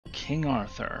King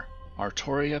Arthur,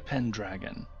 Artoria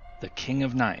Pendragon, the King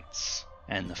of Knights,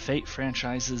 and the Fate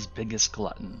franchise's biggest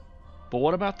glutton. But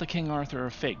what about the King Arthur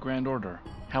of Fate Grand Order?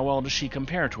 How well does she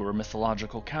compare to her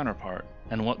mythological counterpart?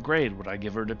 And what grade would I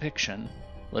give her depiction?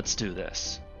 Let's do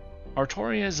this.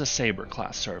 Artoria is a saber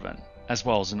class servant, as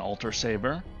well as an altar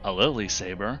saber, a lily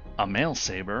saber, a mail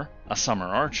saber, a summer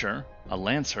archer, a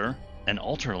lancer, an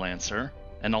altar lancer,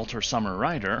 an altar summer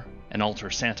rider, an altar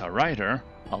Santa rider,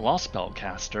 a law spell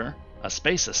caster, a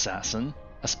space assassin,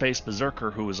 a space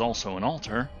berserker who is also an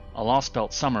altar, a law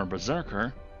spelt summer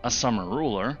berserker, a summer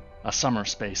ruler, a summer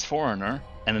space foreigner,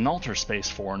 and an altar space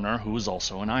foreigner who is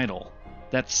also an idol.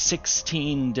 That's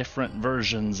 16 different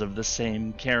versions of the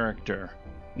same character.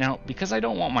 Now, because I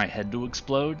don't want my head to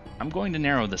explode, I'm going to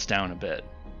narrow this down a bit.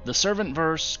 The Servant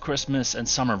Verse, Christmas, and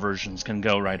Summer versions can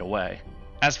go right away.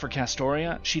 As for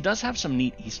Castoria, she does have some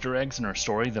neat Easter eggs in her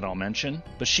story that I'll mention,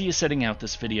 but she is sitting out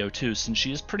this video too since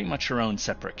she is pretty much her own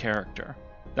separate character.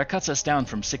 That cuts us down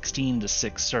from 16 to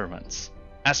 6 servants.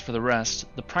 As for the rest,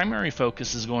 the primary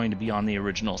focus is going to be on the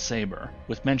original saber,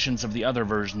 with mentions of the other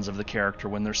versions of the character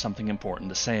when there's something important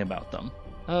to say about them.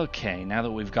 Okay, now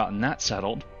that we've gotten that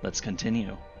settled, let's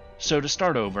continue. So to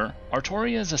start over,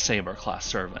 Artoria is a saber class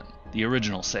servant, the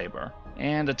original saber,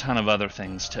 and a ton of other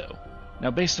things too. Now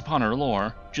based upon her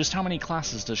lore, just how many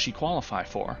classes does she qualify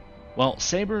for? Well,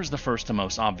 saber is the first and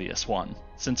most obvious one,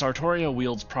 since Artoria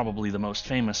wields probably the most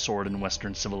famous sword in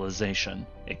Western civilization,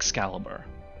 Excalibur.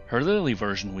 Her lily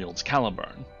version wields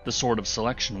Caliburn, the sword of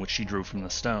selection which she drew from the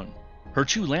stone. Her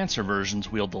two lancer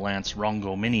versions wield the lance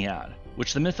Rongo Miniad,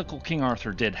 which the mythical King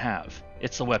Arthur did have.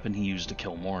 It's the weapon he used to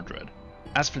kill Mordred.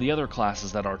 As for the other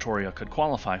classes that Artoria could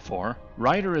qualify for,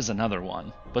 Rider is another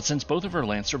one, but since both of her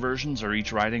lancer versions are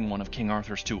each riding one of King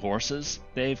Arthur's two horses,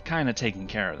 they've kinda taken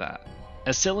care of that.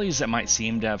 As silly as it might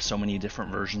seem to have so many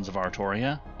different versions of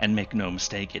Artoria, and make no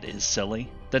mistake, it is silly,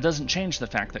 that doesn't change the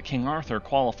fact that King Arthur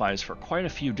qualifies for quite a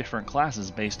few different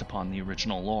classes based upon the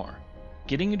original lore.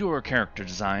 Getting into her character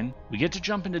design, we get to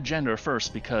jump into gender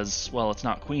first because, well, it's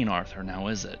not Queen Arthur now,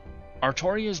 is it?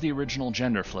 Artoria is the original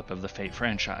gender flip of the Fate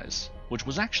franchise, which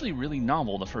was actually really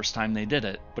novel the first time they did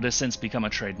it, but has since become a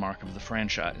trademark of the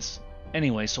franchise.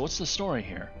 Anyway, so what's the story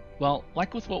here? Well,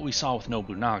 like with what we saw with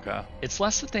Nobunaga, it's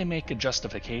less that they make a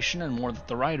justification and more that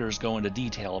the writers go into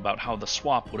detail about how the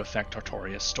swap would affect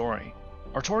Artoria's story.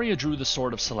 Artoria drew the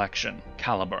Sword of Selection,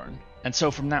 Caliburn, and so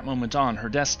from that moment on her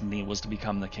destiny was to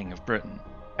become the King of Britain.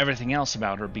 Everything else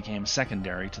about her became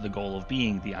secondary to the goal of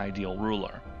being the ideal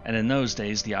ruler, and in those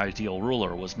days the ideal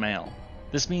ruler was male.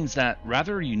 This means that,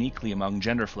 rather uniquely among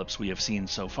gender flips we have seen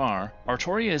so far,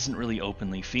 Artoria isn't really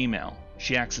openly female.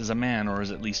 She acts as a man or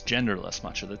is at least genderless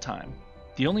much of the time.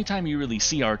 The only time you really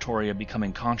see Artoria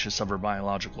becoming conscious of her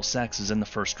biological sex is in the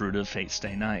first route of Fate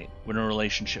Stay Night, when a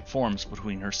relationship forms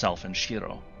between herself and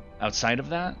Shiro. Outside of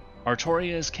that,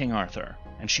 Artoria is King Arthur,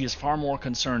 and she is far more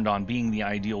concerned on being the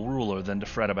ideal ruler than to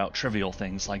fret about trivial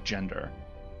things like gender.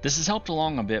 This is helped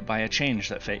along a bit by a change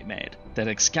that Fate made, that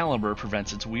Excalibur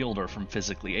prevents its wielder from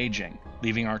physically aging,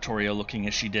 leaving Artoria looking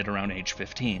as she did around age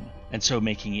 15, and so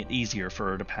making it easier for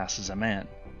her to pass as a man.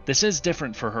 This is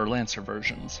different for her Lancer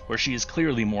versions, where she is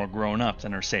clearly more grown up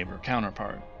than her Saber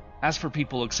counterpart. As for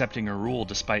people accepting her rule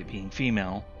despite being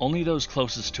female, only those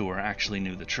closest to her actually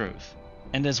knew the truth.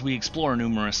 And as we explore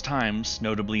numerous times,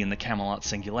 notably in the Camelot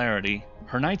Singularity,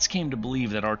 her knights came to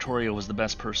believe that Artoria was the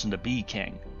best person to be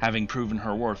king, having proven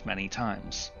her worth many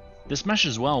times. This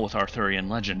meshes well with Arthurian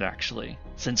legend actually,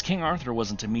 since King Arthur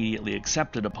wasn't immediately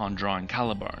accepted upon drawing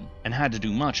Caliburn, and had to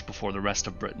do much before the rest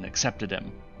of Britain accepted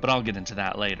him, but I'll get into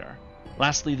that later.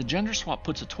 Lastly, the gender swap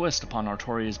puts a twist upon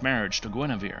Artoria's marriage to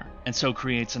Guinevere, and so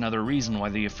creates another reason why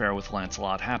the affair with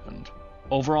Lancelot happened.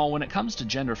 Overall, when it comes to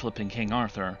gender flipping King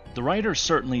Arthur, the writers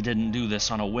certainly didn't do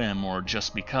this on a whim or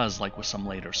just because like with some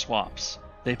later swaps.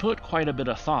 They put quite a bit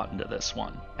of thought into this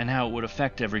one, and how it would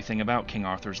affect everything about King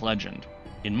Arthur's legend.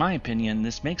 In my opinion,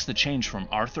 this makes the change from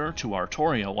Arthur to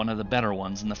Artoria one of the better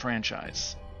ones in the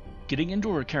franchise. Getting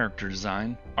into her character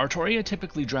design, Artoria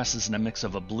typically dresses in a mix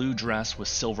of a blue dress with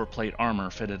silver plate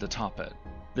armor fitted atop it.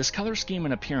 This color scheme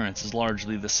and appearance is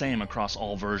largely the same across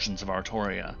all versions of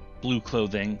Artoria, blue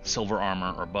clothing, silver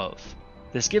armor, or both.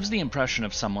 This gives the impression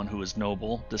of someone who is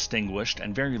noble, distinguished,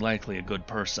 and very likely a good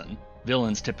person.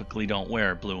 Villains typically don't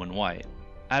wear blue and white.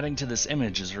 Adding to this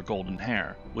image is her golden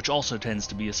hair, which also tends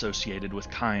to be associated with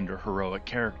kind or heroic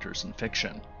characters in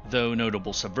fiction, though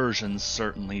notable subversions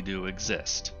certainly do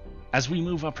exist. As we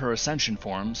move up her ascension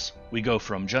forms, we go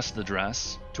from just the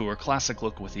dress, to her classic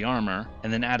look with the armor,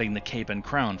 and then adding the cape and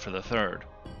crown for the third.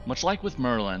 Much like with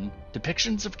Merlin,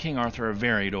 depictions of King Arthur have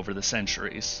varied over the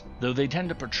centuries, though they tend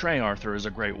to portray Arthur as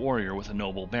a great warrior with a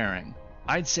noble bearing.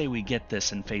 I'd say we get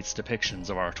this in Fate's depictions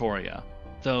of Artoria.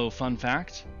 Though, fun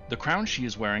fact, the crown she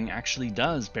is wearing actually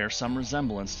does bear some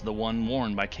resemblance to the one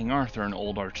worn by King Arthur in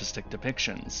old artistic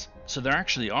depictions, so there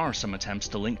actually are some attempts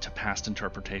to link to past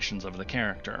interpretations of the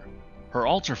character. Her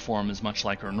altar form is much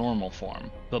like her normal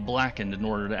form, but blackened in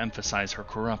order to emphasize her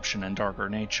corruption and darker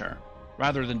nature.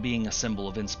 Rather than being a symbol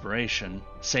of inspiration,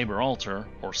 Saber Altar,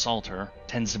 or Psalter,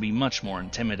 tends to be much more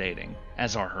intimidating,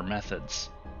 as are her methods.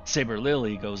 Saber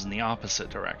Lily goes in the opposite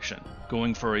direction,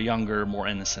 going for a younger, more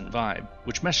innocent vibe,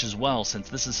 which meshes well since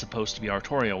this is supposed to be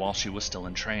Artoria while she was still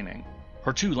in training.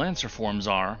 Her two Lancer forms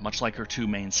are, much like her two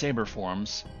main Saber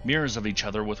forms, mirrors of each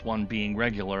other with one being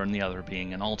regular and the other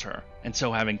being an altar, and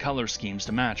so having color schemes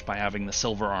to match by having the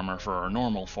silver armor for her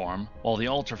normal form, while the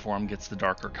altar form gets the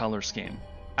darker color scheme.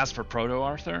 As for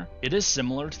Proto-Arthur, it is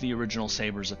similar to the original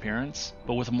Saber's appearance,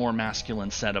 but with a more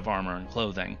masculine set of armor and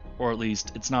clothing, or at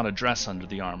least it's not a dress under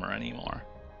the armor anymore.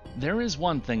 There is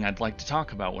one thing I'd like to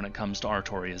talk about when it comes to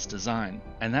Artoria's design,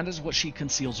 and that is what she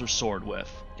conceals her sword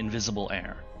with, invisible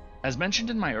air. As mentioned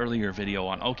in my earlier video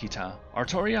on Okita,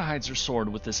 Artoria hides her sword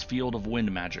with this field of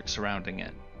wind magic surrounding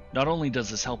it. Not only does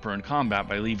this help her in combat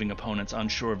by leaving opponents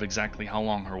unsure of exactly how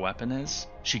long her weapon is,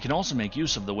 she can also make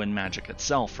use of the wind magic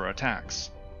itself for attacks.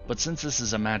 But since this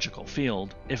is a magical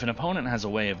field, if an opponent has a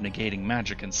way of negating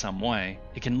magic in some way,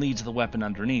 it can lead to the weapon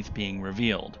underneath being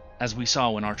revealed, as we saw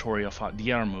when Artoria fought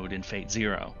Diarmuid in Fate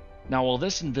Zero. Now while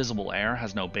this invisible air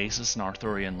has no basis in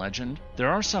Arthurian legend, there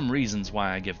are some reasons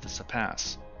why I give this a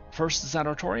pass. First is that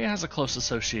Artoria has a close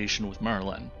association with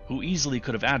Merlin, who easily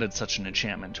could have added such an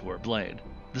enchantment to her blade.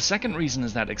 The second reason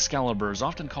is that Excalibur is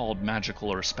often called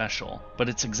magical or special, but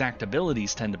its exact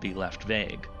abilities tend to be left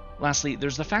vague. Lastly,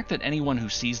 there's the fact that anyone who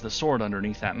sees the sword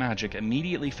underneath that magic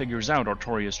immediately figures out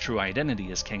Artoria's true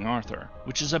identity as King Arthur,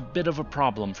 which is a bit of a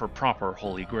problem for proper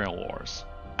Holy Grail wars.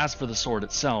 As for the sword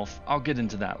itself, I'll get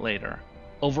into that later.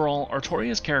 Overall,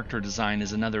 Artoria's character design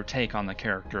is another take on the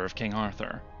character of King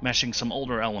Arthur, meshing some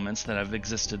older elements that have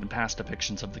existed in past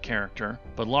depictions of the character,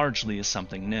 but largely is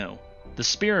something new. The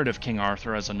spirit of King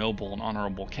Arthur as a noble and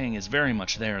honorable king is very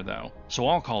much there though, so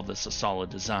I'll call this a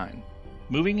solid design.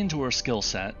 Moving into her skill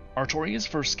set, Artoria's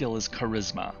first skill is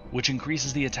Charisma, which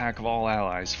increases the attack of all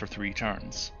allies for 3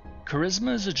 turns.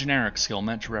 Charisma is a generic skill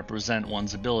meant to represent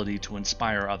one's ability to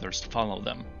inspire others to follow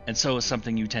them, and so is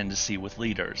something you tend to see with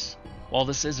leaders. While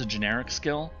this is a generic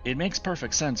skill, it makes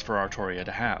perfect sense for Artoria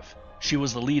to have. She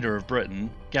was the leader of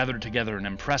Britain, gathered together an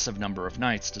impressive number of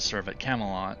knights to serve at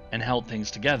Camelot, and held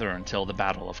things together until the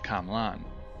Battle of Camelot.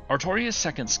 Artoria's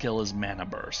second skill is Mana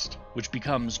Burst, which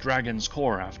becomes Dragon's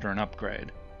Core after an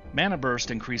upgrade. Mana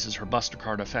Burst increases her Buster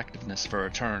card effectiveness for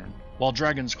a turn, while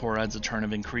Dragon's Core adds a turn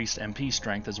of increased MP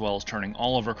strength as well as turning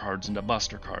all of her cards into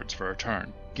Buster cards for a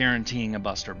turn, guaranteeing a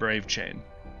Buster Brave Chain.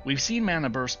 We've seen Mana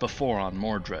Burst before on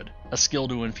Mordred, a skill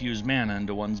to infuse mana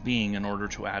into one's being in order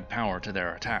to add power to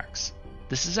their attacks.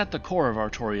 This is at the core of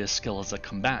Artoria's skill as a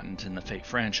combatant in the Fate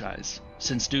franchise,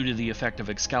 since due to the effect of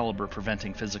Excalibur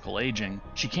preventing physical aging,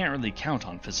 she can't really count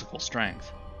on physical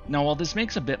strength. Now while this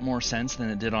makes a bit more sense than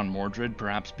it did on Mordred,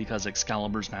 perhaps because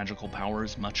Excalibur's magical power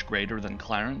is much greater than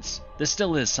Clarence, this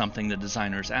still is something the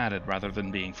designers added rather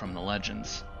than being from the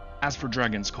legends. As for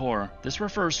Dragon's Core, this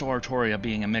refers to Artoria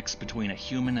being a mix between a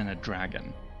human and a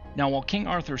dragon. Now while King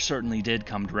Arthur certainly did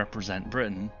come to represent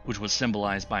Britain, which was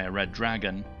symbolized by a red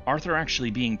dragon, Arthur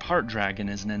actually being part dragon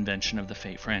is an invention of the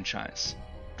Fate franchise.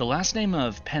 The last name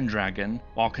of Pendragon,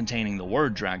 while containing the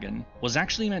word dragon, was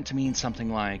actually meant to mean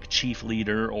something like chief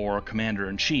leader or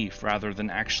commander-in-chief rather than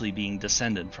actually being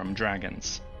descended from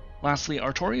dragons. Lastly,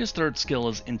 Artoria's third skill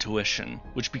is Intuition,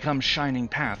 which becomes Shining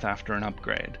Path after an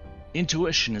upgrade.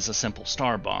 Intuition is a simple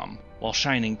star bomb, while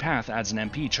Shining Path adds an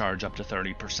MP charge up to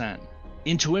 30%.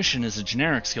 Intuition is a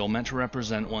generic skill meant to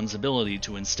represent one's ability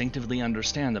to instinctively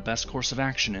understand the best course of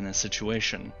action in a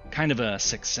situation, kind of a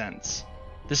sixth sense.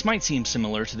 This might seem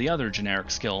similar to the other generic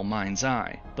skill, Mind's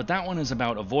Eye, but that one is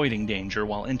about avoiding danger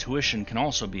while Intuition can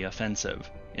also be offensive.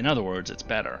 In other words, it's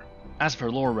better. As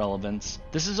for lore relevance,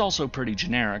 this is also pretty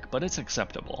generic, but it's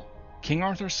acceptable. King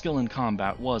Arthur's skill in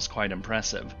combat was quite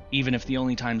impressive, even if the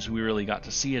only times we really got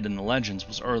to see it in the legends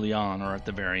was early on or at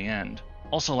the very end.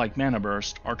 Also like Mana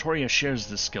Burst, Artoria shares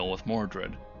this skill with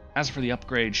Mordred. As for the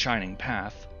upgrade Shining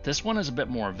Path, this one is a bit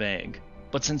more vague,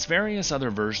 but since various other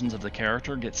versions of the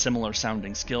character get similar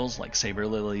sounding skills like Saber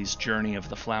Lily's Journey of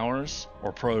the Flowers,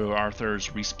 or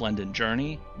Proto-Arthur's Resplendent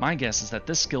Journey, my guess is that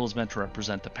this skill is meant to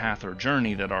represent the path or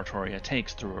journey that Artoria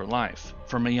takes through her life,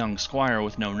 from a young squire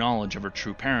with no knowledge of her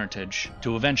true parentage,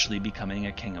 to eventually becoming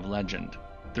a king of legend.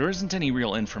 There isn't any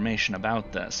real information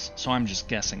about this, so I'm just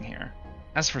guessing here.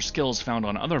 As for skills found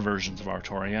on other versions of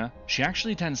Artoria, she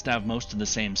actually tends to have most of the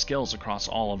same skills across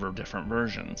all of her different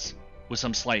versions, with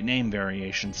some slight name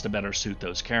variations to better suit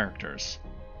those characters.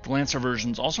 The Lancer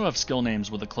versions also have skill names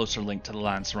with a closer link to the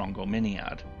Lance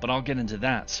Rongominiad, but I'll get into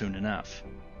that soon enough.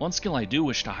 One skill I do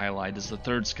wish to highlight is the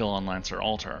third skill on Lancer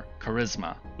Altar,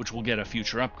 Charisma, which will get a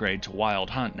future upgrade to Wild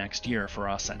Hunt next year for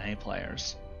us NA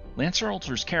players. Lancer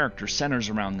Altar's character centers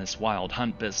around this Wild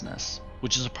Hunt business,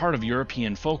 which is a part of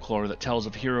European folklore that tells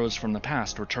of heroes from the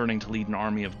past returning to lead an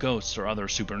army of ghosts or other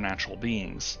supernatural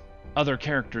beings. Other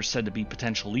characters said to be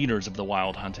potential leaders of the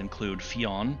Wild Hunt include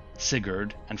Fionn,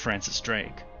 Sigurd, and Francis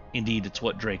Drake. Indeed, it's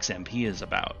what Drake's MP is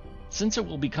about. Since it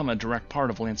will become a direct part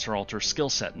of Lancer Altar's skill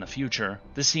set in the future,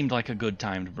 this seemed like a good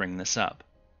time to bring this up.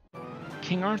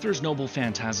 King Arthur's noble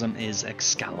phantasm is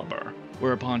Excalibur,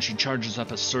 whereupon she charges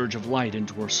up a surge of light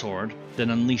into her sword, then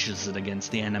unleashes it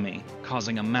against the enemy,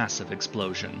 causing a massive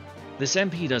explosion. This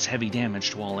MP does heavy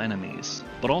damage to all enemies,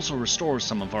 but also restores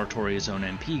some of Artoria's own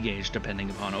MP gauge depending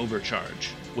upon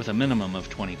overcharge, with a minimum of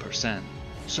 20%.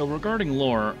 So regarding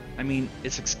lore, I mean,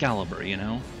 it's Excalibur, you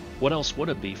know? What else would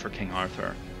it be for King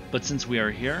Arthur? But since we are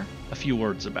here, a few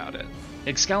words about it.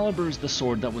 Excalibur is the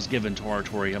sword that was given to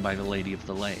Artoria by the Lady of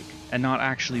the Lake, and not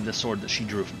actually the sword that she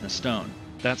drew from the stone.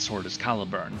 That sword is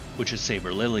Caliburn, which is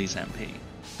Saber Lily's MP.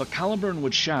 But Caliburn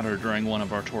would shatter during one of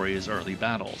Artoria's early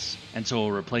battles, and so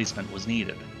a replacement was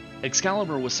needed.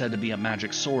 Excalibur was said to be a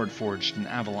magic sword forged in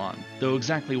Avalon, though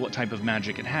exactly what type of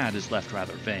magic it had is left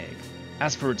rather vague.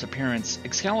 As for its appearance,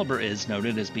 Excalibur is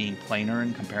noted as being plainer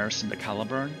in comparison to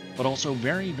Caliburn, but also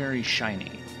very, very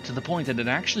shiny, to the point that it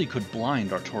actually could blind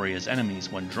Artoria's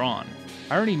enemies when drawn.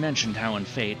 I already mentioned how in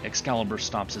Fate, Excalibur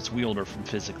stops its wielder from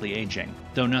physically aging,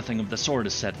 though nothing of the sort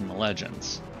is said in the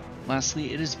legends.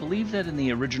 Lastly, it is believed that in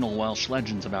the original Welsh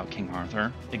legends about King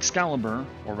Arthur, Excalibur,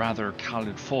 or rather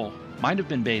Caelid Fo, might have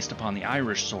been based upon the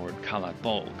Irish sword Caelid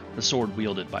Bolg, the sword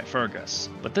wielded by Fergus,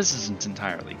 but this isn't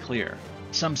entirely clear.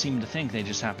 Some seem to think they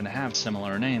just happen to have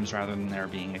similar names rather than there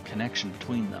being a connection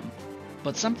between them.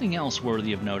 But something else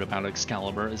worthy of note about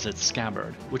Excalibur is its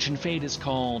scabbard, which in Fate is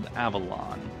called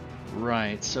Avalon.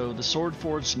 Right, so the sword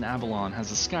forged in Avalon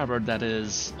has a scabbard that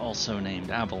is also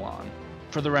named Avalon.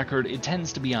 For the record, it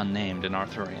tends to be unnamed in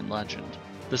Arthurian legend.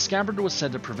 The scabbard was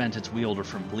said to prevent its wielder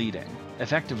from bleeding,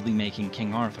 effectively making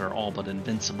King Arthur all but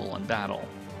invincible in battle.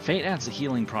 Fate adds a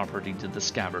healing property to the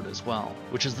scabbard as well,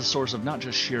 which is the source of not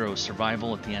just Shiro's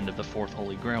survival at the end of the Fourth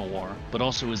Holy Grail War, but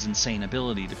also his insane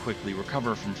ability to quickly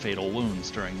recover from fatal wounds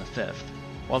during the Fifth.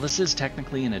 While this is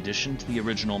technically an addition to the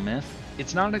original myth,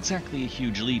 it's not exactly a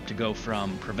huge leap to go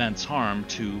from prevents harm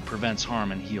to prevents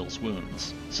harm and heals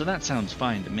wounds, so that sounds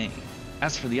fine to me.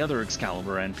 As for the other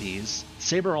Excalibur NPs,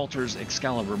 Saber Altar's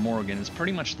Excalibur Morgan is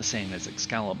pretty much the same as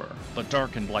Excalibur, but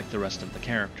darkened like the rest of the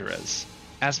character is.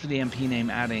 As for the MP name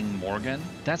adding Morgan,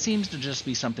 that seems to just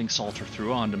be something Salter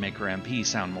threw on to make her MP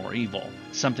sound more evil,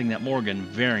 something that Morgan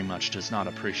very much does not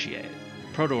appreciate.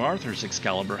 Proto-Arthur's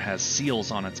Excalibur has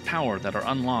seals on its power that are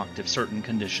unlocked if certain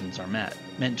conditions are met,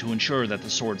 meant to ensure that the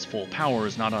sword's full power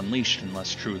is not unleashed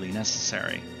unless truly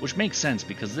necessary, which makes sense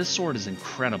because this sword is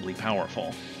incredibly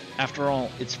powerful. After all,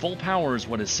 its full power is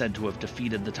what is said to have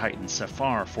defeated the titan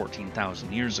Sephar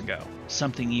 14,000 years ago,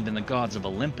 something even the gods of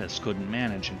Olympus couldn't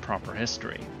manage in proper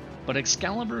history. But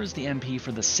Excalibur is the MP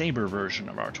for the Saber version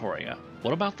of Artoria.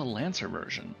 What about the Lancer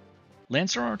version?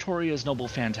 Lancer Artoria's noble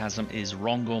phantasm is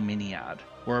Rongominiad,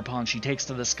 whereupon she takes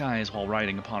to the skies while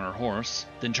riding upon her horse,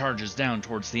 then charges down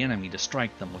towards the enemy to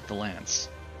strike them with the lance.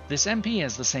 This MP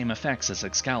has the same effects as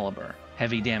Excalibur: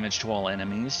 heavy damage to all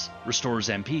enemies, restores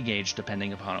MP gauge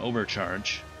depending upon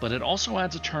overcharge, but it also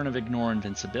adds a turn of Ignore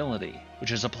Invincibility,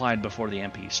 which is applied before the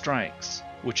MP strikes,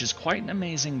 which is quite an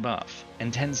amazing buff,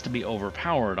 and tends to be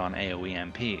overpowered on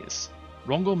AoE MPs.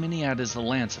 Rongominiad is the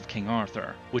lance of King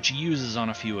Arthur, which he uses on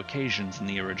a few occasions in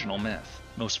the original myth,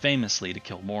 most famously to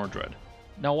kill Mordred.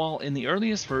 Now while in the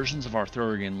earliest versions of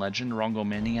Arthurian legend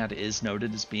Rongominiad is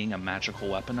noted as being a magical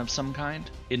weapon of some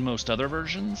kind, in most other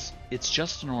versions, it's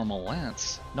just a normal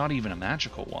lance, not even a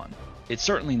magical one. It's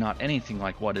certainly not anything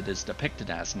like what it is depicted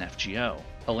as in FGO,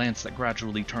 a lance that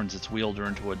gradually turns its wielder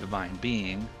into a divine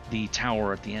being, the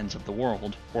tower at the ends of the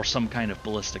world, or some kind of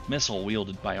ballistic missile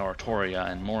wielded by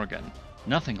Artoria and Morgan.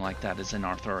 Nothing like that is in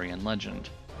Arthurian legend.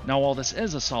 Now while this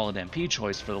is a solid MP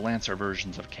choice for the Lancer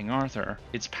versions of King Arthur,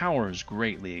 its power is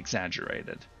greatly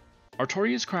exaggerated.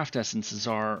 Artoria's craft essences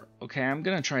are... okay, I'm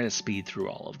gonna try to speed through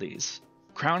all of these.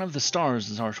 Crown of the Stars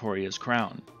is Artoria's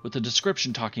crown, with a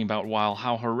description talking about while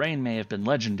how her reign may have been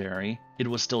legendary, it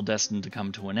was still destined to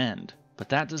come to an end, but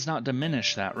that does not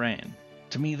diminish that reign.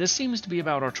 To me, this seems to be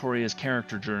about Artoria's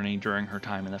character journey during her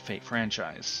time in the Fate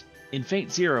franchise. In Fate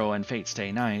Zero and Fate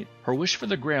Stay Night, her wish for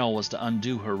the Grail was to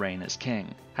undo her reign as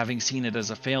king, having seen it as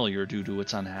a failure due to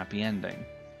its unhappy ending.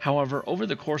 However, over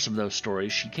the course of those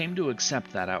stories, she came to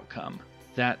accept that outcome.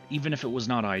 That, even if it was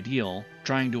not ideal,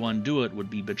 trying to undo it would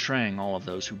be betraying all of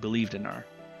those who believed in her.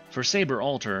 For Saber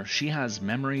Alter, she has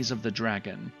Memories of the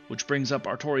Dragon, which brings up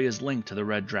Artoria's link to the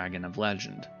Red Dragon of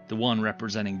legend, the one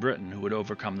representing Britain who would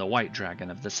overcome the White Dragon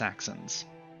of the Saxons.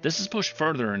 This is pushed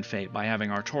further in Fate by having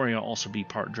Artoria also be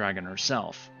part dragon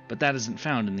herself, but that isn't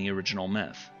found in the original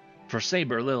myth. For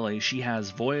Saber Lily, she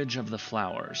has Voyage of the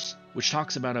Flowers, which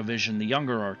talks about a vision the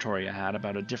younger Artoria had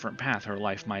about a different path her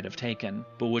life might have taken,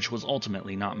 but which was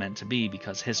ultimately not meant to be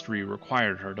because history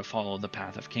required her to follow the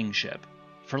path of kingship.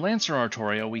 For Lancer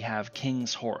Artoria, we have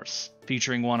King's Horse,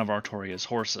 featuring one of Artoria's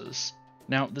horses.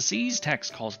 Now, the CE's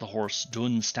text calls the horse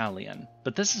Dun Stallion,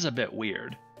 but this is a bit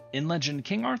weird. In legend,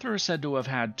 King Arthur is said to have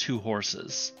had 2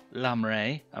 horses,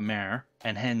 Lamre, a mare,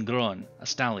 and Hen Grun, a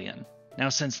stallion. Now,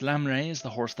 since Lamre is the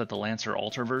horse that the Lancer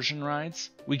Alter version rides,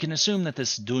 we can assume that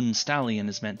this Dun Stallion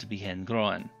is meant to be Hen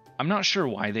Grun. I'm not sure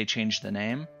why they changed the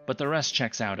name, but the rest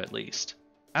checks out at least.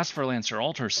 As for Lancer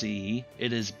Alter CE,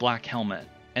 it is Black Helmet,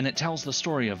 and it tells the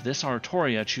story of this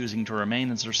Artoria choosing to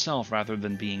remain as herself rather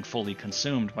than being fully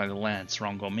consumed by the lance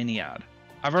Rongominiad.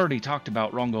 I've already talked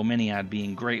about Rongominiad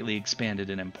being greatly expanded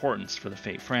in importance for the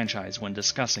Fate franchise when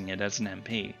discussing it as an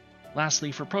MP.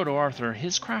 Lastly, for Proto-Arthur,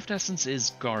 his craft essence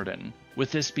is Garden,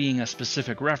 with this being a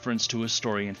specific reference to his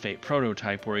story in Fate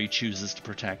Prototype where he chooses to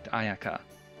protect Ayaka.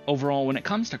 Overall, when it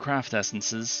comes to craft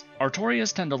essences,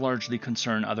 Artorias tend to largely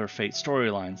concern other Fate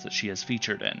storylines that she has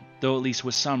featured in, though at least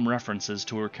with some references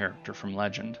to her character from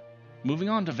legend. Moving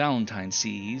on to Valentine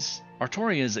CEs,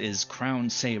 Artoria's is Crown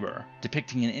Saber,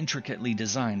 depicting an intricately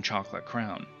designed chocolate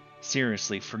crown.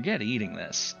 Seriously, forget eating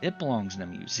this, it belongs in a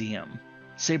museum.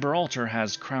 Saber Alter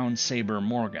has Crown Saber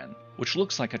Morgan, which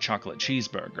looks like a chocolate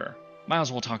cheeseburger. Might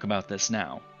as well talk about this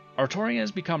now. Artoria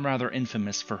has become rather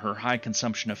infamous for her high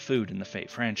consumption of food in the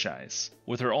Fate franchise,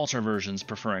 with her Alter versions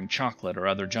preferring chocolate or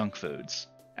other junk foods.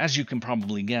 As you can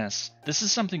probably guess, this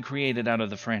is something created out of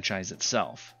the franchise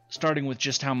itself, starting with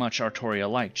just how much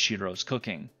Artoria liked Shiro's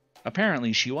cooking.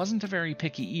 Apparently, she wasn't a very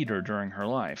picky eater during her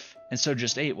life, and so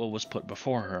just ate what was put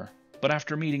before her. But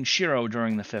after meeting Shiro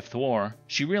during the Fifth War,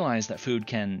 she realized that food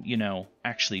can,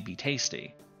 actually be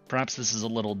tasty. Perhaps this is a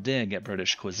little dig at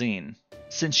British cuisine.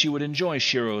 Since she would enjoy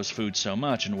Shiro's food so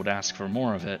much and would ask for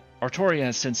more of it, Artoria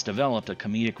has since developed a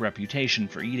comedic reputation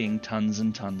for eating tons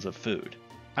and tons of food.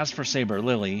 As for Saber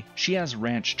Lily, she has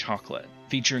Ranch Chocolate,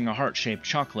 featuring a heart-shaped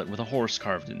chocolate with a horse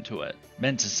carved into it,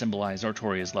 meant to symbolize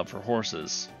Artoria's love for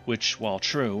horses, which, while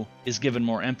true, is given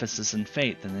more emphasis in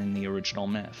Fate than in the original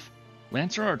myth.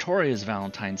 Lancer Artoria's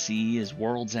Valentine CE is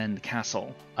World's End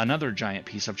Castle, another giant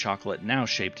piece of chocolate now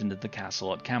shaped into the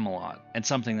castle at Camelot, and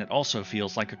something that also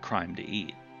feels like a crime to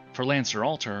eat. For Lancer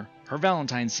Alter, her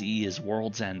Valentine CE is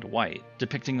World's End White,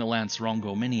 depicting the lance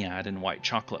Rongominiad in white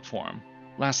chocolate form.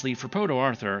 Lastly, for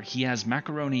Proto-Arthur, he has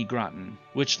Macaroni Gratin,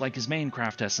 which, like his main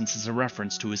craft essence, is a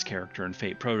reference to his character in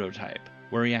Fate Prototype,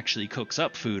 where he actually cooks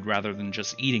up food rather than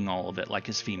just eating all of it like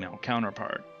his female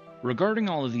counterpart. Regarding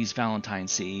all of these Valentine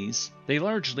CEs, they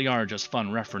largely are just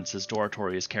fun references to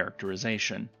Artoria's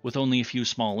characterization, with only a few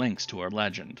small links to her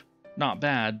legend. Not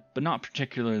bad, but not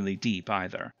particularly deep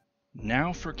either.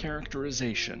 Now for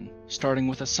characterization, starting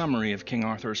with a summary of King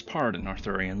Arthur's part in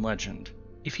Arthurian legend.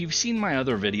 If you've seen my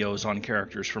other videos on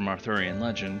characters from Arthurian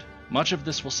legend, much of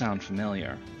this will sound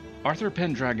familiar. Arthur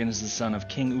Pendragon is the son of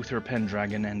King Uther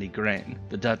Pendragon and Igraine,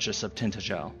 the Duchess of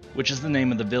Tintagel, which is the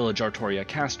name of the village Artoria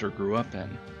Castor grew up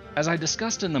in. As I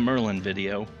discussed in the Merlin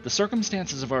video, the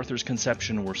circumstances of Arthur's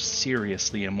conception were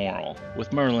seriously immoral,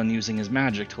 with Merlin using his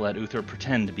magic to let Uther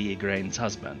pretend to be Igraine's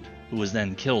husband, who was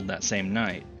then killed that same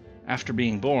night. After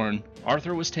being born,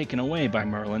 Arthur was taken away by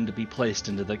Merlin to be placed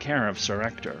into the care of Sir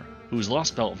Ector, whose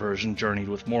Lost Belt version journeyed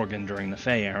with Morgan during the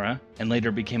Fey era, and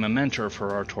later became a mentor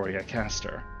for Artoria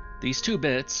Castor. These two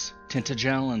bits,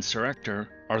 Tintagel and Sir Ector,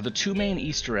 are the two main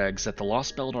Easter eggs that the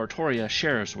Lost Belt Artoria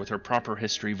shares with her proper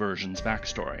history version's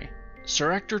backstory.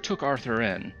 Sir Ector took Arthur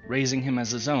in, raising him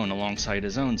as his own alongside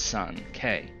his own son,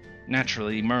 Kay.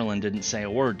 Naturally, Merlin didn't say a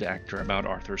word to Ector about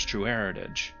Arthur's true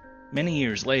heritage. Many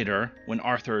years later, when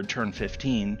Arthur had turned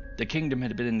 15, the kingdom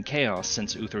had been in chaos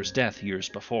since Uther's death years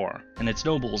before, and its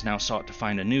nobles now sought to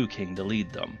find a new king to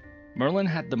lead them. Merlin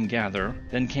had them gather,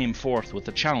 then came forth with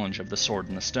the challenge of the sword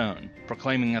and the stone,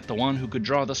 proclaiming that the one who could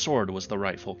draw the sword was the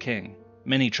rightful king.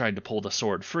 Many tried to pull the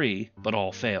sword free, but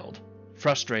all failed.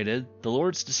 Frustrated, the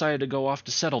lords decided to go off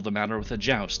to settle the matter with a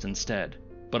joust instead.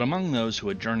 But among those who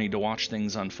had journeyed to watch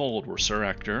things unfold were Sir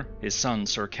Ector, his son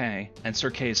Sir Kay, and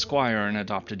Sir Kay's squire and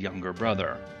adopted younger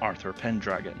brother, Artoria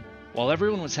Pendragon. While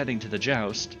everyone was heading to the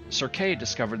joust, Sir Kay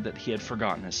discovered that he had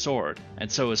forgotten his sword,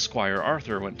 and so his squire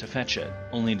Arthur went to fetch it,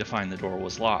 only to find the door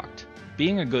was locked.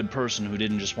 Being a good person who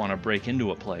didn't just want to break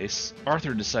into a place,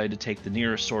 Arthur decided to take the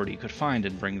nearest sword he could find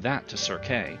and bring that to Sir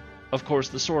Kay. Of course,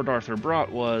 the sword Arthur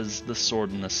brought was the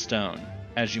Sword in the Stone.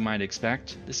 As you might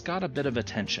expect, this got a bit of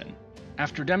attention.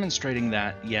 After demonstrating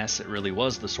that, yes, it really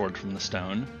was the sword from the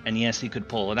stone, and yes, he could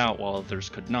pull it out while others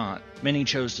could not, many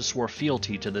chose to swear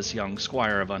fealty to this young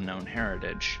squire of unknown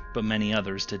heritage, but many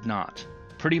others did not.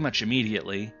 Pretty much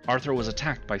immediately, Arthur was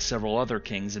attacked by several other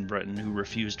kings in Britain who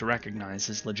refused to recognize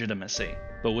his legitimacy,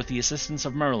 but with the assistance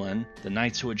of Merlin, the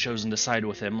knights who had chosen to side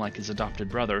with him like his adopted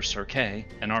brother Sir Kay,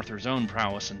 and Arthur's own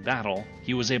prowess in battle,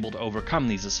 he was able to overcome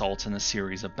these assaults in a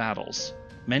series of battles.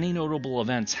 Many notable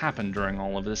events happened during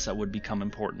all of this that would become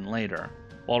important later.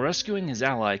 While rescuing his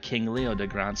ally King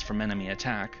Leodegrance from enemy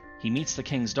attack, he meets the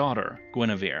king's daughter,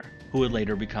 Guinevere, who would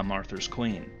later become Arthur's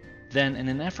queen. Then, in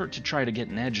an effort to try to get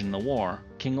an edge in the war,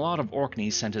 King Lot of Orkney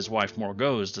sent his wife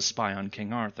Morgause to spy on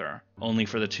King Arthur, only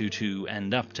for the two to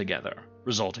end up together,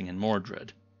 resulting in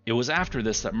Mordred. It was after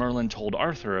this that Merlin told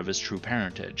Arthur of his true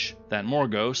parentage, that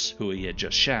Morgause, who he had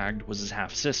just shagged, was his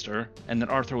half-sister, and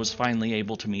that Arthur was finally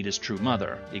able to meet his true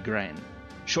mother, Igraine.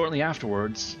 Shortly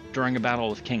afterwards, during a battle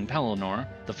with King Pellinore,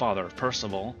 the father of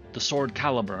Percival, the sword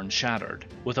Caliburn shattered,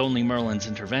 with only Merlin's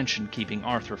intervention keeping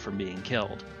Arthur from being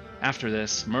killed. After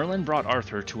this, Merlin brought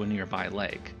Arthur to a nearby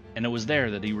lake, and it was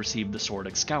there that he received the sword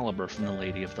Excalibur from the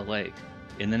Lady of the Lake.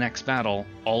 In the next battle,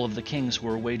 all of the kings who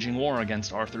were waging war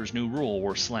against Arthur's new rule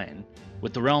were slain.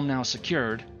 With the realm now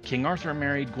secured, King Arthur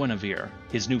married Guinevere.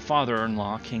 His new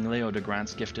father-in-law, King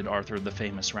Leodegrance, gifted Arthur the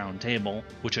famous Round Table,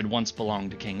 which had once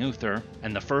belonged to King Uther,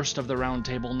 and the first of the Round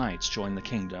Table knights joined the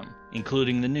kingdom,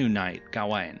 including the new knight,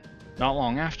 Gawain. Not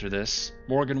long after this,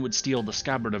 Morgan would steal the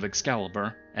scabbard of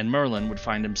Excalibur, and Merlin would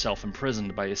find himself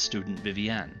imprisoned by his student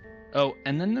Vivienne. Oh,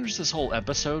 and then there's this whole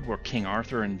episode where King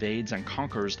Arthur invades and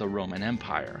conquers the Roman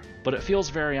Empire, but it feels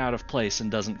very out of place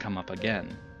and doesn't come up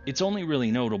again. It's only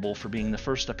really notable for being the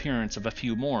first appearance of a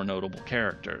few more notable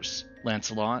characters,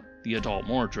 Lancelot, the adult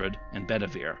Mordred, and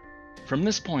Bedivere. From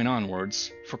this point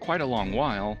onwards, for quite a long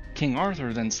while, King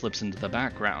Arthur then slips into the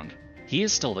background. He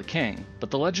is still the king,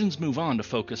 but the legends move on to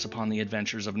focus upon the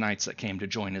adventures of knights that came to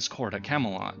join his court at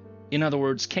Camelot. In other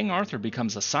words, King Arthur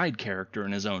becomes a side character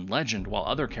in his own legend, while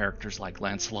other characters like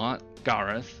Lancelot,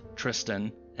 Gareth,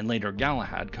 Tristan, and later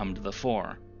Galahad come to the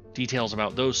fore. Details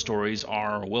about those stories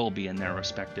are or will be in their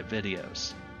respective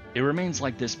videos. It remains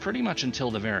like this pretty much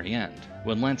until the very end,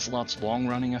 when Lancelot's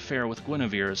long-running affair with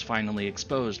Guinevere is finally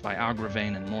exposed by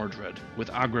Agravain and Mordred, with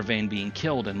Agravain being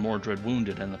killed and Mordred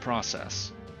wounded in the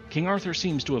process. King Arthur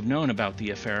seems to have known about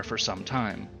the affair for some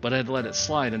time, but had let it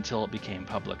slide until it became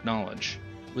public knowledge.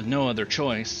 With no other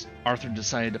choice, Arthur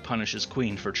decided to punish his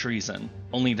queen for treason,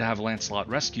 only to have Lancelot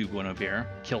rescue Guinevere,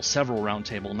 kill several Round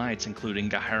Table knights including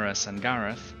Gaheris and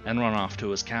Gareth, and run off to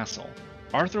his castle.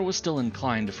 Arthur was still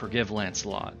inclined to forgive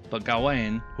Lancelot, but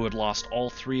Gawain, who had lost all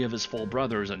 3 of his full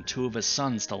brothers and 2 of his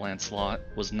sons to Lancelot,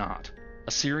 was not.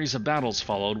 A series of battles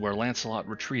followed where Lancelot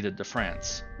retreated to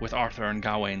France, with Arthur and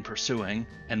Gawain pursuing,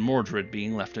 and Mordred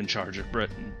being left in charge of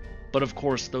Britain. But of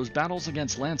course, those battles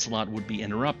against Lancelot would be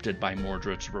interrupted by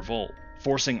Mordred's revolt,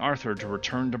 forcing Arthur to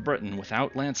return to Britain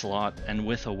without Lancelot and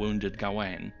with a wounded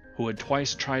Gawain, who had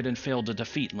twice tried and failed to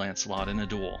defeat Lancelot in a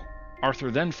duel.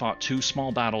 Arthur then fought 2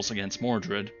 small battles against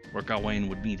Mordred, where Gawain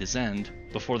would meet his end,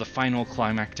 before the final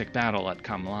climactic battle at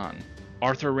Camelot.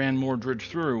 Arthur ran Mordred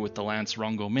through with the lance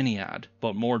Rongominiad,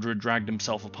 but Mordred dragged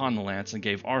himself upon the lance and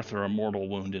gave Arthur a mortal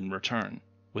wound in return.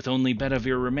 With only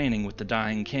Bedivere remaining with the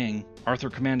dying king, Arthur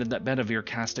commanded that Bedivere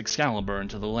cast Excalibur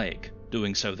into the lake,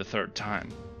 doing so the 3rd time.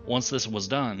 Once this was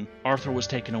done, Arthur was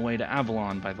taken away to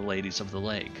Avalon by the ladies of the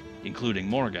lake, including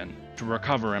Morgan, to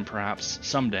recover and perhaps,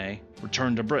 someday,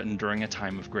 return to Britain during a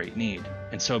time of great need,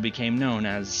 and so became known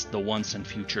as the once and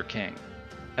future king.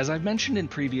 As I've mentioned in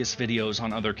previous videos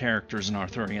on other characters in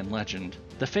Arthurian legend,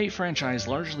 the Fate franchise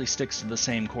largely sticks to the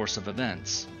same course of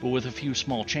events, but with a few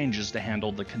small changes to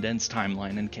handle the condensed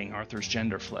timeline in King Arthur's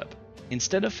gender flip.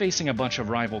 Instead of facing a bunch of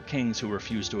rival kings who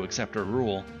refuse to accept her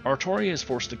rule, Artoria is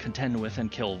forced to contend with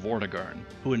and kill Vortigern,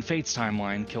 who in Fate's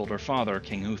timeline killed her father,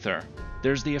 King Uther.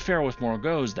 There's the affair with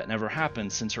Morgause that never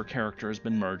happened since her character has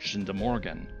been merged into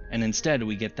Morgan, and instead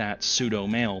we get that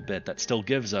pseudo-male bit that still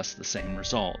gives us the same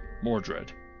result,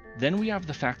 Mordred. Then we have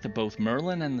the fact that both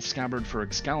Merlin and the scabbard for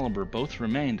Excalibur both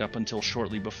remained up until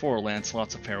shortly before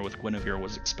Lancelot's affair with Guinevere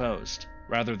was exposed,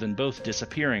 rather than both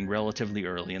disappearing relatively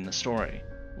early in the story.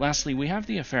 Lastly, we have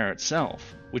the affair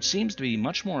itself, which seems to be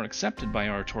much more accepted by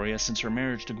Artoria since her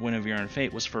marriage to Guinevere and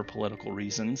Fate was for political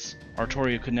reasons.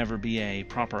 Artoria could never be a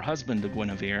proper husband to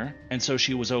Guinevere, and so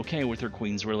she was okay with her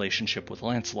queen's relationship with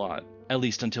Lancelot, at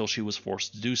least until she was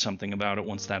forced to do something about it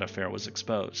once that affair was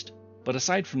exposed. But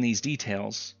aside from these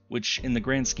details, which in the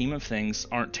grand scheme of things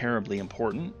aren't terribly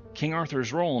important, King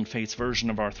Arthur's role in Fate's version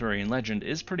of Arthurian legend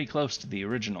is pretty close to the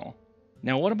original.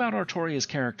 Now what about Artoria's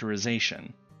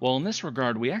characterization? Well, in this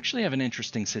regard, we actually have an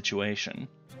interesting situation.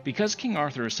 Because King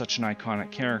Arthur is such an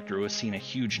iconic character who has seen a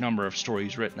huge number of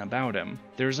stories written about him,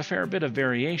 there is a fair bit of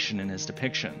variation in his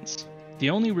depictions.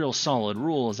 The only real solid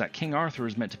rule is that King Arthur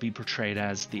is meant to be portrayed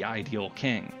as the ideal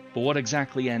king, but what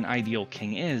exactly an ideal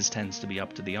king is tends to be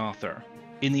up to the author.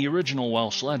 In the original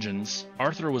Welsh legends,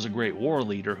 Arthur was a great war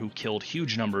leader who killed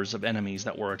huge numbers of enemies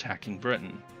that were attacking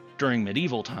Britain. During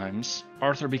medieval times,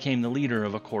 Arthur became the leader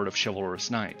of a court of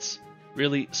chivalrous knights.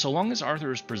 Really, so long as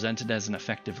Arthur is presented as an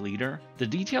effective leader, the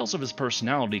details of his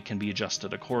personality can be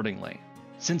adjusted accordingly.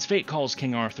 Since Fate calls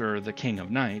King Arthur the King of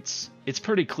Knights, it's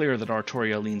pretty clear that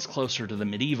Artoria leans closer to the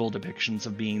medieval depictions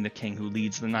of being the king who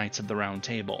leads the Knights of the Round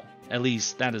Table. At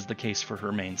least, that is the case for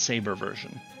her main saber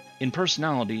version. In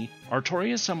personality,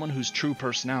 Artoria is someone whose true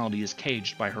personality is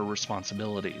caged by her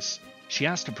responsibilities. She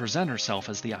has to present herself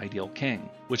as the ideal king,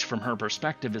 which from her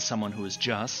perspective is someone who is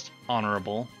just,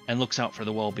 honorable, and looks out for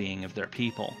the well-being of their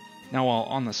people. Now while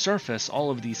on the surface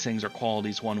all of these things are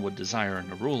qualities one would desire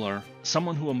in a ruler,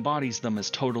 someone who embodies them as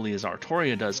totally as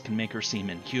Artoria does can make her seem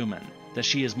inhuman, that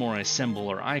she is more a symbol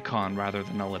or icon rather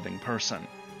than a living person.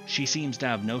 She seems to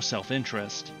have no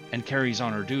self-interest, and carries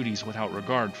on her duties without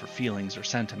regard for feelings or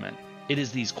sentiment. It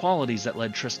is these qualities that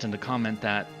led Tristan to comment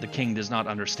that the king does not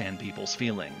understand people's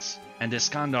feelings, and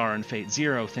Iskandar in Fate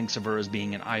Zero thinks of her as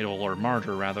being an idol or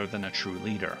martyr rather than a true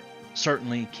leader.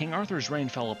 Certainly, King Arthur's reign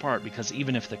fell apart because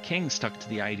even if the king stuck to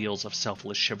the ideals of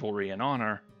selfless chivalry and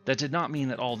honor, that did not mean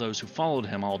that all those who followed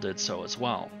him all did so as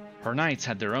well. Her knights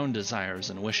had their own desires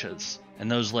and wishes, and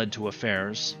those led to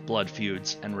affairs, blood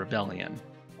feuds, and rebellion.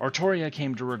 Artoria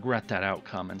came to regret that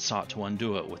outcome and sought to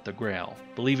undo it with the Grail,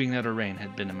 believing that her reign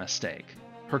had been a mistake.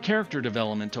 Her character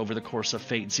development over the course of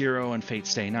Fate Zero and Fate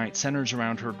Stay Night centers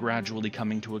around her gradually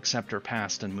coming to accept her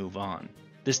past and move on.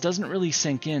 This doesn't really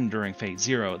sink in during Fate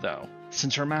Zero though,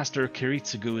 since her master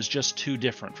Kiritsugu is just too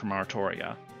different from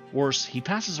Artoria. Worse, he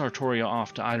passes Artoria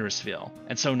off to Irisville,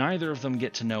 and so neither of them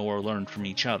get to know or learn from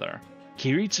each other.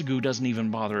 Kiritsugu doesn't even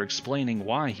bother explaining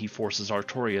why he forces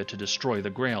Artoria to destroy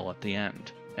the Grail at the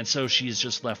end, and so she is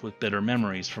just left with bitter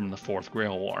memories from the Fourth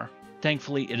Grail War.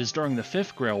 Thankfully, it is during the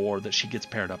Fifth Grail War that she gets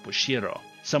paired up with Shiro,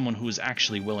 someone who is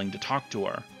actually willing to talk to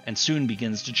her, and soon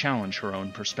begins to challenge her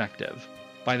own perspective.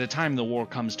 By the time the war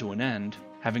comes to an end,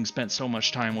 having spent so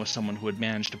much time with someone who had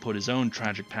managed to put his own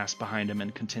tragic past behind him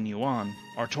and continue on,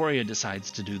 Artoria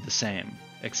decides to do the same,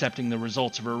 accepting the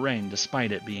results of her reign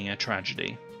despite it being a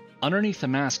tragedy. Underneath the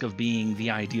mask of being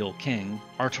the ideal king,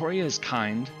 Artoria is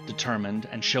kind, determined,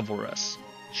 and chivalrous.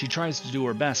 She tries to do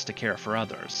her best to care for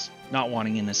others, not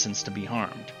wanting innocents to be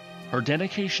harmed. Her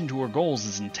dedication to her goals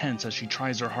is intense as she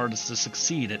tries her hardest to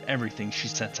succeed at everything she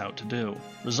sets out to do,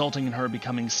 resulting in her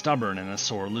becoming stubborn and a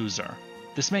sore loser.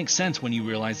 This makes sense when you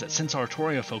realize that since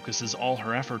Artoria focuses all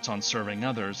her efforts on serving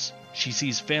others, she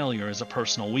sees failure as a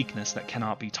personal weakness that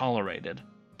cannot be tolerated.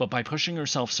 But by pushing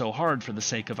herself so hard for the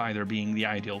sake of either being the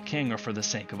ideal king or for the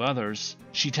sake of others,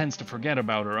 she tends to forget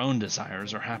about her own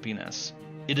desires or happiness.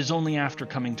 It is only after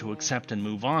coming to accept and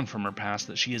move on from her past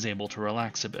that she is able to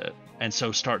relax a bit, and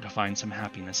so start to find some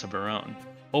happiness of her own.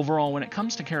 Overall, when it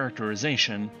comes to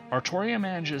characterization, Artoria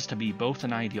manages to be both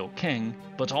an ideal king,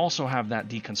 but also have that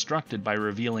deconstructed by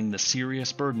revealing the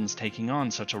serious burdens taking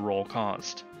on such a role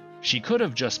caused. She could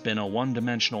have just been a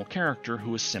one-dimensional character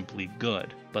who was simply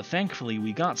good, but thankfully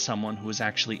we got someone who is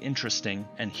actually interesting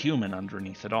and human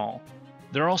underneath it all.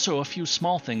 There are also a few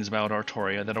small things about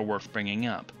Artoria that are worth bringing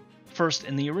up. First,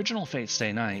 in the original Fate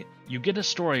Stay Night, you get a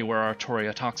story where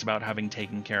Artoria talks about having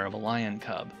taken care of a lion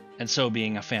cub, and so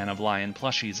being a fan of lion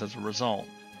plushies as a result.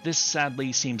 This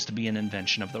sadly seems to be an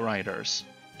invention of the writers.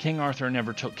 King Arthur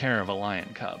never took care of a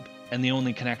lion cub, and the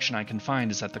only connection I can find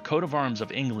is that the coat of arms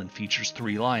of England features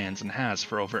 3 lions and has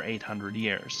for over 800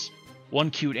 years.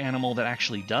 One cute animal that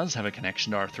actually does have a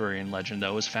connection to Arthurian legend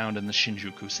though is found in the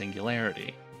Shinjuku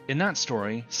Singularity. In that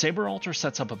story, Saberalter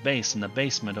sets up a base in the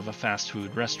basement of a fast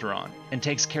food restaurant, and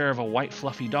takes care of a white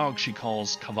fluffy dog she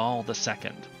calls Cavall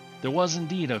II. There was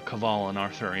indeed a Cavall in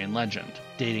Arthurian legend,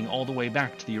 dating all the way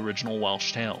back to the original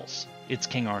Welsh tales. It's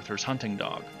King Arthur's hunting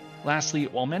dog. Lastly,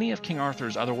 while many of King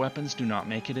Arthur's other weapons do not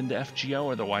make it into FGO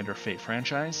or the wider Fate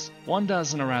franchise, one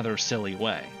does in a rather silly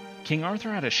way. King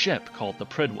Arthur had a ship called the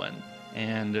Prydwen.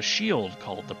 and a shield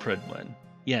called the Pridwin.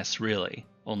 Yes, really,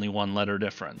 only one letter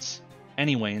difference.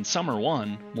 Anyway, in Summer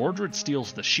 1, Mordred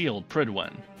steals the shield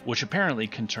Pridwin, which apparently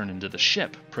can turn into the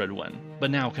ship Pridwin,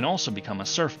 but now can also become a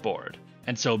surfboard,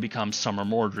 and so becomes Summer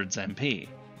Mordred's MP.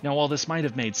 Now while this might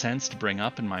have made sense to bring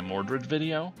up in my Mordred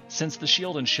video, since the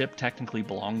shield and ship technically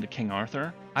belong to King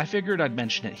Arthur, I figured I'd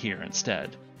mention it here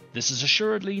instead. This is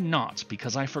assuredly not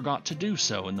because I forgot to do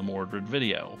so in the Mordred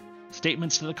video.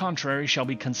 Statements to the contrary shall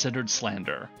be considered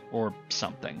slander, or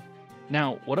something.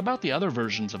 Now, what about the other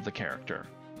versions of the character?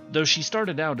 Though she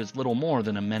started out as little more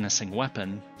than a menacing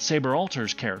weapon, Saber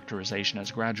Alter's characterization has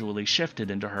gradually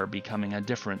shifted into her becoming a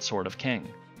different sort of king.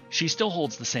 She still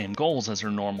holds the same goals as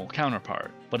her normal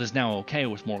counterpart, but is now okay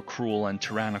with more cruel and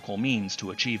tyrannical means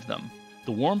to achieve them.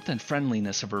 The warmth and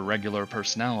friendliness of her regular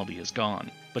personality is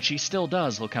gone, but she still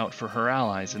does look out for her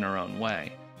allies in her own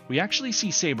way. We actually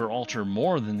see Saber Alter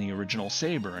more than the original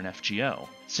Saber in FGO,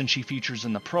 since she features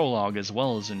in the prologue as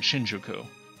well as in Shinjuku.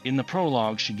 In the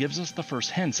prologue, she gives us the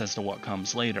first hints as to what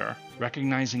comes later,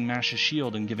 recognizing Mash's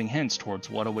shield and giving hints towards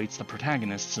what awaits the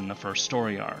protagonists in the first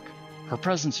story arc. Her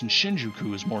presence in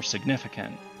Shinjuku is more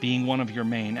significant, being one of your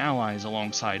main allies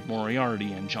alongside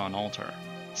Moriarty and John Alter.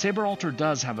 Saber Alter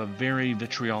does have a very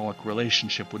vitriolic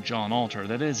relationship with John Alter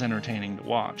that is entertaining to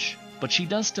watch, but she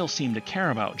does still seem to care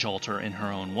about Jalter in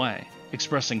her own way,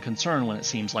 expressing concern when it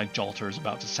seems like Jalter is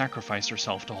about to sacrifice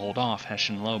herself to hold off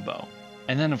Hessian Lobo.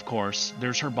 And then, of course,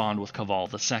 there's her bond with Caval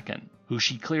II, who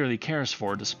she clearly cares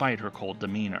for despite her cold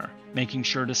demeanor, making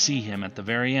sure to see him at the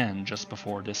very end just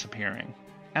before disappearing.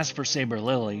 As for Saber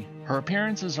Lily, her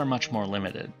appearances are much more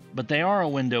limited, but they are a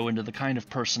window into the kind of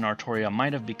person Artoria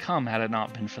might have become had it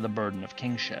not been for the burden of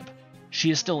kingship.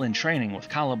 She is still in training with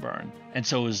Caliburn, and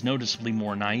so is noticeably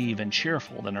more naive and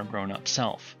cheerful than her grown-up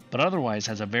self, but otherwise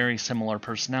has a very similar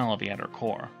personality at her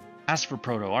core. As for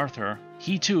Proto-Arthur,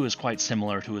 he too is quite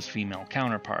similar to his female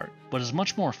counterpart, but is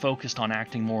much more focused on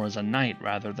acting more as a knight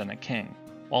rather than a king.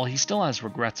 While he still has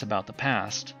regrets about the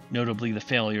past, notably the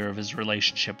failure of his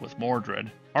relationship with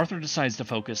Mordred, Arthur decides to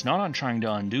focus not on trying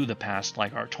to undo the past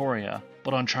like Artoria,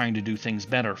 but on trying to do things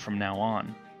better from now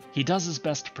on. He does his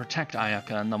best to protect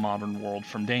Ayaka in the modern world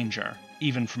from danger,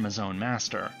 even from his own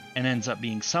master, and ends up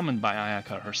being summoned by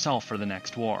Ayaka herself for the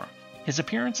next war. His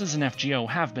appearances in FGO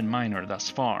have been minor thus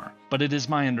far, but it is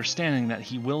my understanding that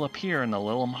he will appear in the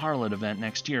Lilum Harlot event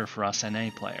next year for us NA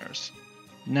players.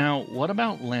 Now, what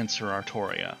about Lancer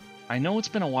Artoria? I know it's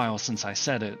been a while since I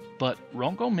said it, but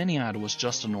Rongo Miniad was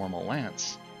just a normal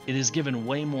lance. It is given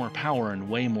way more power and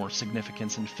way more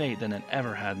significance and fate than it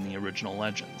ever had in the original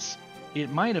Legends. It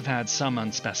might have had some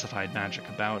unspecified magic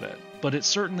about it, but it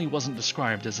certainly wasn't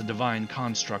described as a divine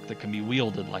construct that can be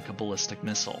wielded like a ballistic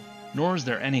missile. Nor is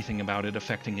there anything about it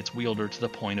affecting its wielder to the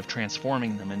point of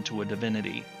transforming them into a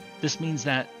divinity. This means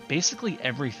that basically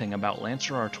everything about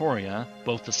Lancer Artoria,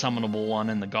 both the summonable one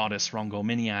and the goddess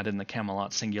Rongominiad in the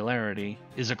Camelot Singularity,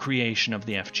 is a creation of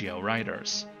the FGO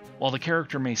writers. While the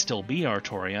character may still be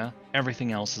Artoria,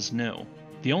 everything else is new.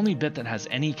 The only bit that has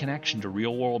any connection to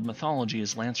real-world mythology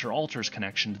is Lancer Alter's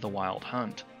connection to the Wild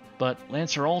Hunt. But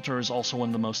Lancer Alter is also one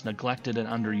of the most neglected and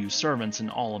underused servants in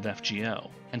all of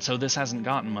FGO, and so this hasn't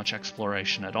gotten much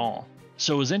exploration at all.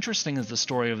 So as interesting as the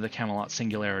story of the Camelot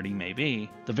Singularity may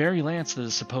be, the very lance that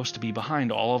is supposed to be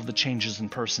behind all of the changes in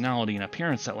personality and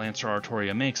appearance that Lancer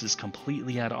Artoria makes is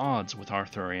completely at odds with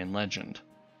Arthurian legend.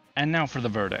 And now for the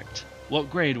verdict.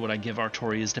 What grade would I give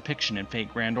Artoria's depiction in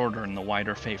Fate Grand Order in the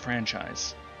wider Fate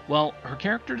franchise? Well, her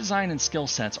character design and skill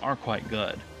sets are quite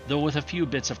good, though with a few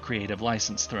bits of creative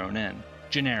license thrown in.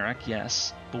 Generic,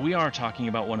 yes, but we are talking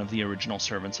about one of the original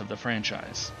servants of the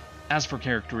franchise. As for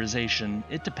characterization,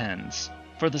 it depends.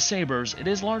 For the Sabers, it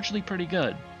is largely pretty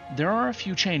good. There are a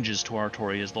few changes to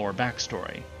Artoria's lore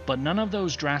backstory, but none of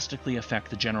those drastically affect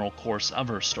the general course of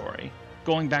her story.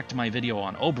 Going back to my video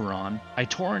on Oberon, I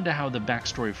tore into how the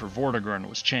backstory for Vortigern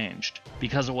was changed,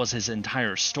 because it was his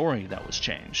entire story that was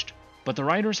changed. But the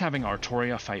writers having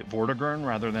Artoria fight Vortigern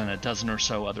rather than a dozen or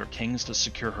so other kings to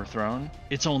secure her throne,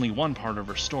 it's only one part of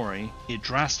her story, it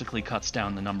drastically cuts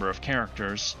down the number of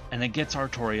characters, and it gets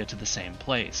Artoria to the same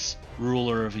place,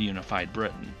 ruler of a unified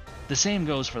Britain. The same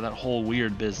goes for that whole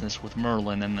weird business with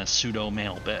Merlin and the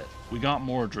pseudo-male bit. We got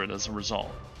Mordred as a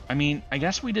result. I mean, I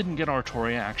guess we didn't get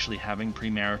Artoria actually having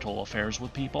premarital affairs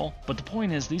with people, but the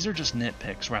point is these are just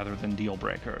nitpicks rather than deal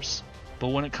breakers. But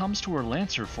when it comes to her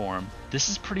Lancer form, this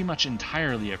is pretty much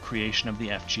entirely a creation of the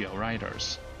FGO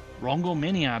writers.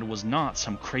 Rongominiad was not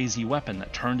some crazy weapon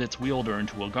that turned its wielder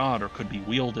into a god or could be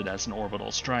wielded as an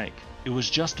orbital strike. It was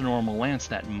just a normal lance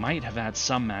that might have had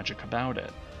some magic about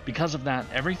it. Because of that,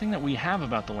 everything that we have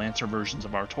about the Lancer versions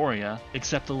of Artoria,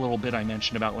 except the little bit I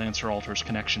mentioned about Lancer Alter's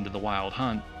connection to the Wild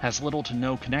Hunt, has little to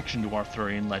no connection to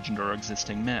Arthurian legend or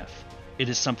existing myth. It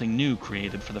is something new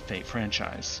created for the Fate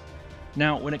franchise.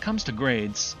 Now, when it comes to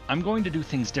grades, I'm going to do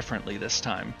things differently this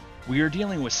time. We are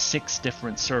dealing with 6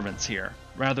 different servants here,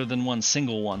 rather than one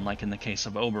single one like in the case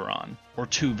of Oberon, or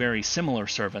 2 very similar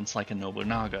servants like in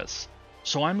Nobunaga's.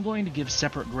 So I'm going to give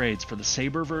separate grades for the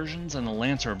Saber versions and the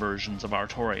Lancer versions of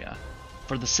Artoria.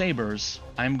 For the Sabers,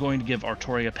 I'm going to give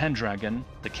Artoria Pendragon,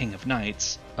 the King of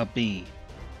Knights, a B.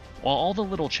 While all the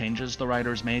little changes the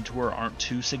writers made to her aren't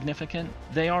too significant,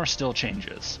 they are still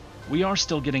changes. We are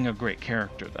still getting a great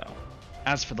character though.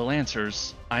 As for the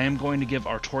Lancers, I am going to give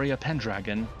Artoria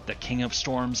Pendragon, the King of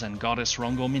Storms and Goddess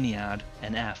Rongominiad,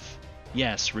 an F.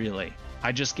 Yes, really.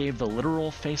 I just gave the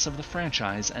literal face of the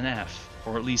franchise an F,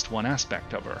 or at least one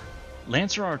aspect of her.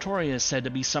 Lancer Artoria is said to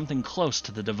be something close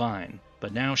to the divine,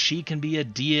 but now she can be a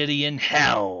deity in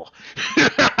hell!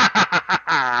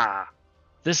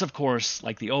 This, of course,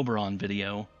 like the Oberon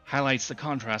video, highlights the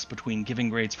contrast between giving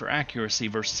grades for accuracy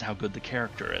versus how good the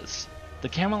character is. The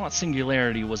Camelot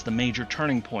Singularity was the major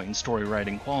turning point in story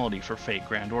writing quality for Fate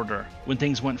Grand Order, when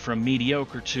things went from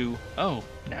mediocre to, oh,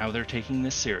 now they're taking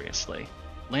this seriously.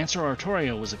 Lancer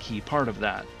Artoria was a key part of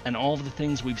that, and all of the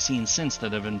things we've seen since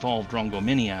that have involved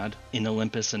Rongominiad, in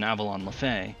Olympus and Avalon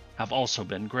Lefay, have also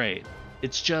been great.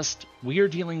 It's just, we are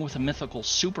dealing with a mythical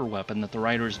superweapon that the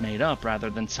writers made up rather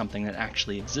than something that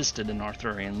actually existed in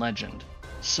Arthurian legend.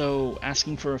 So,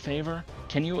 asking for a favor?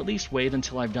 Can you at least wait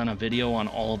until I've done a video on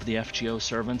all of the FGO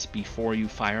servants before you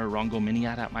fire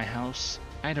Rongominiad at my house?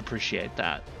 I'd appreciate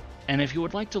that. And if you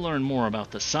would like to learn more about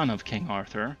the son of King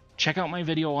Arthur, check out my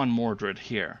video on Mordred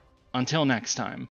here. Until next time.